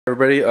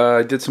Everybody,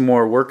 I did some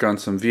more work on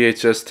some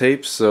VHS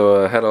tapes,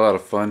 so I had a lot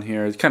of fun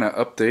here. It's kind of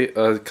update.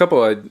 A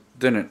couple I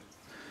didn't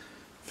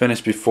finish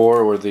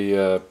before were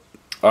the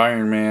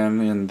Iron Man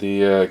and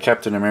the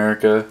Captain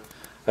America.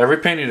 I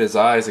repainted his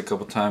eyes a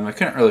couple times. I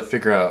couldn't really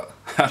figure out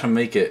how to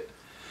make it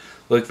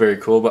look very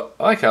cool, but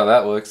I like how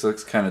that looks. It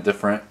looks kind of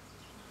different.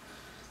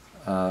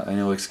 And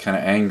he looks kind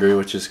of angry,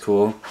 which is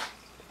cool.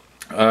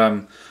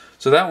 So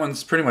that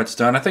one's pretty much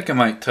done. I think I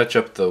might touch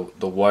up the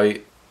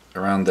white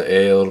around the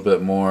A little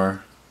bit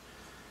more.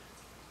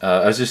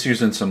 I was just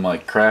using some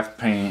like craft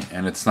paint,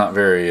 and it's not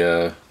very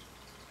it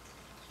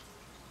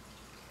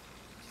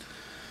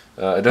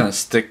doesn't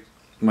stick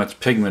much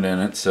pigment in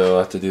it, so I'll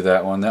have to do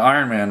that one. The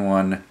Iron Man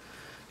one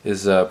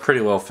is pretty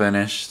well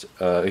finished.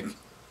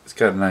 It's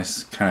got a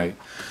nice kind of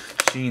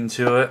sheen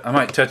to it. I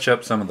might touch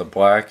up some of the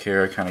black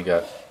here. I kind of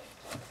got a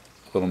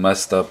little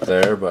messed up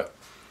there, but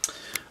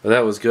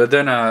that was good.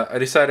 Then I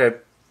decided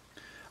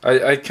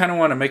I kind of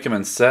want to make them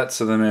in sets,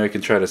 so then maybe I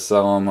can try to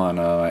sell them on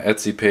my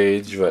Etsy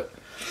page. But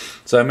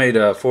so I made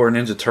 4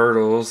 Ninja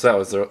Turtles. That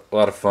was a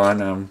lot of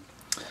fun.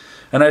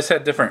 And I just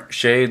had different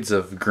shades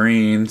of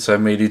green, so I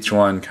made each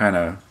one kind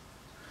of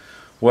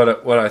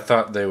what I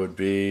thought they would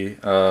be.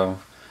 Some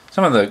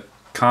of the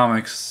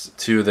comics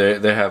too,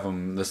 they have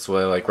them this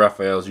way. Like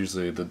Raphael's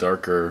usually the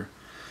darker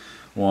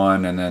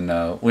one, and then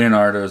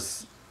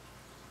Leonardo's,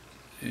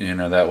 you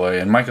know, that way,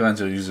 and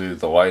Michelangelo usually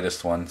the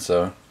lightest one.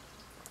 So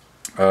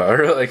I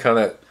really like how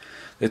it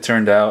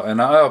turned out,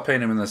 and I'll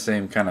paint him in the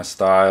same kind of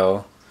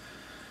style.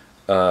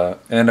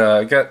 And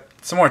I got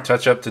some more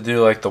touch up to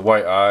do, like the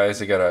white eyes.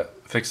 I gotta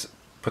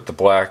put the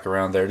black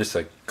around there, just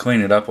to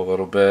clean it up a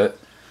little bit.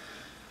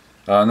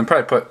 And then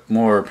probably put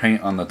more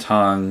paint on the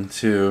tongue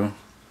too.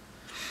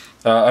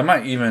 I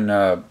might even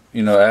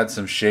you know, add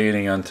some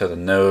shading onto the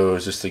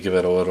nose just to give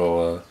it a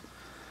little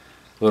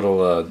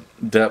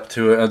depth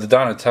to it. The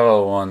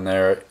Donatello one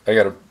there, I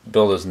gotta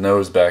build his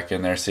nose back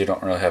in there, so you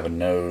don't really have a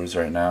nose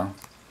right now.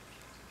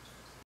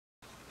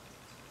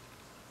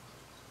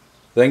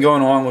 Then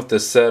going on with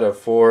this set of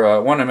 4, I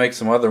want to make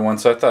some other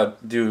ones, so I thought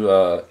I'd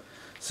do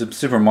some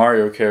Super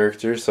Mario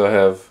characters. So I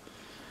have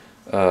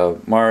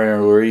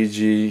Mario,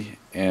 Luigi,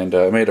 and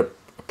I made a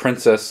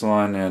princess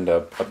one and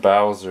a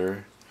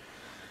Bowser.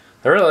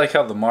 I really like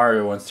how the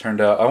Mario ones turned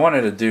out. I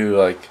wanted to do,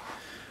 like,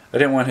 I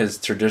didn't want his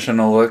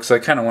traditional look, so I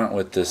kind of went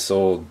with this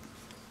old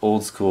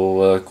school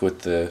look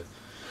with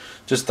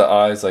just the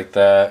eyes like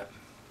that.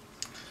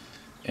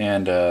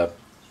 And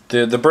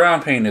the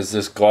brown paint is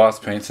this gloss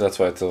paint, so that's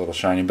why it's a little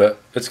shiny,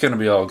 but it's going to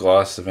be all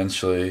gloss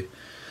eventually.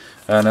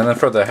 And then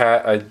for the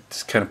hat, I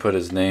just kind of put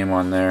his name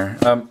on there.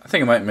 I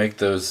think I might make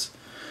those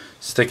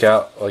stick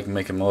out, like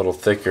make them a little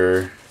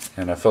thicker,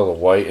 and I fill the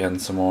white in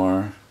some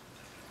more.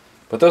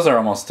 But those are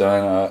almost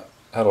done.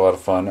 I had a lot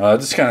of fun.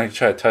 Just kind of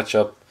try to touch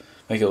up,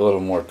 make it a little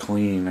more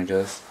clean, I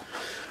guess.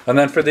 And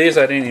then for these,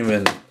 I didn't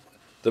even,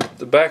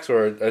 the backs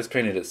were, I just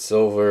painted it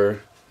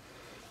silver.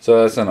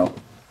 So that's gonna,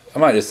 I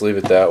might just leave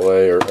it that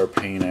way, or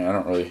paint it. I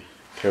don't really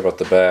care about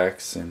the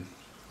backs. And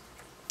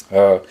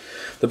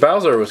the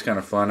Bowser was kind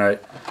of fun. I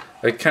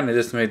kind of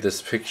just made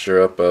this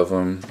picture up of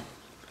him.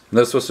 And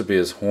that's supposed to be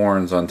his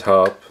horns on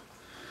top.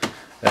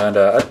 And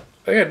I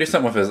gotta do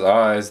something with his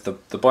eyes. The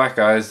black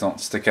eyes don't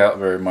stick out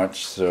very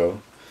much, so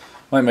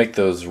I might make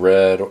those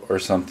red or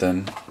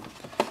something.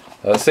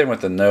 Same with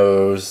the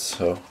nose.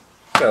 So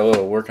got a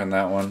little work on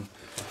that one.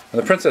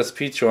 And the Princess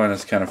Peach one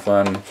is kind of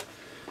fun.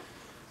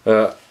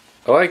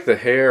 I like the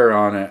hair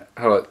on it,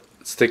 how it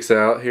sticks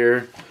out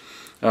here.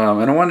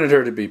 And I wanted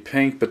her to be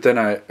pink, but then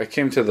I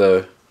came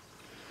to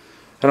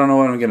I don't know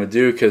what I'm going to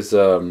do, because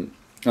on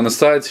the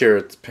sides here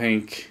it's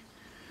pink,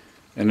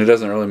 and it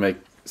doesn't really make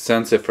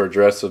sense if her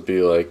dress would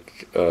be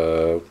like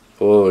below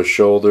her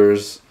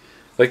shoulders.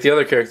 Like the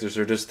other characters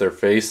are just their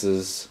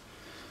faces.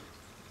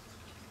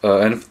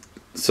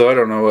 So I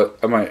don't know what,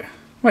 I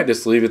might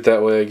just leave it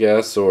that way, I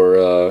guess,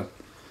 or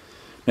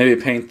maybe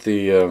paint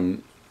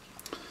the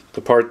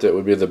part that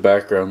would be the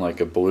background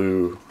like a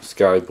blue,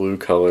 sky blue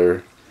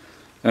color.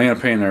 I'm going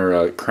to paint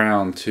her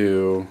crown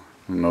too.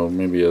 I don't know,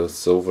 maybe a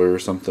silver or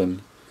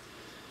something.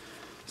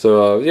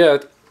 So yeah,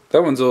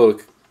 that one's a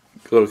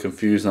little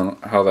confused on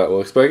how that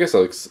looks, but I guess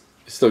you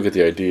still get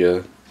the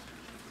idea.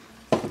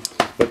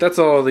 But that's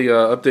all the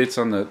updates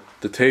on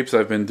the tapes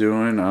I've been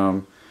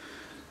doing.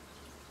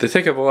 They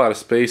take up a lot of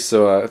space,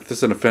 so I'm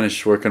just going to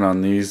finish working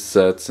on these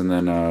sets, and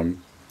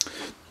then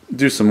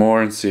do some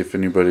more and see if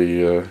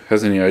anybody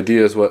has any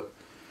ideas what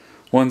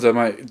ones I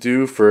might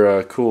do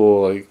for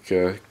cool, like,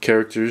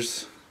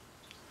 characters.